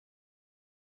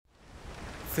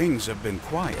Things have been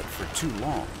quiet for too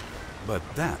long, but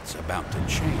that's about to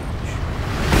change.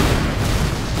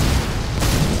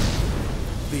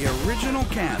 The original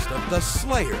cast of The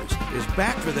Slayers is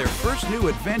back for their first new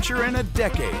adventure in a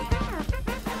decade.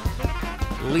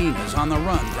 Lena's on the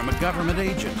run from a government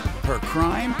agent. Her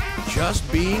crime?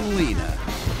 Just being Lena.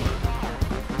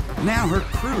 Now her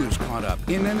crew's caught up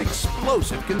in an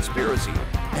explosive conspiracy,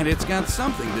 and it's got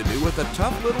something to do with a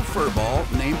tough little furball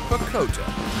named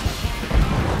Pakota.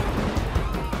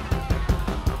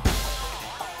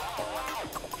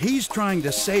 He's trying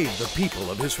to save the people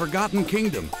of his forgotten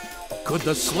kingdom. Could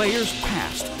the Slayer's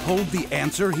past hold the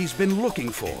answer he's been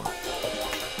looking for?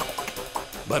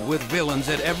 But with villains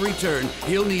at every turn,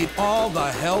 he'll need all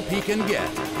the help he can get.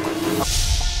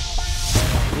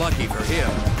 Lucky for him,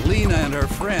 Lena and her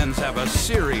friends have a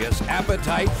serious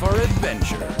appetite for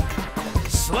adventure.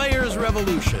 Slayer's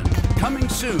Revolution, coming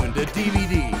soon to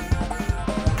DVD.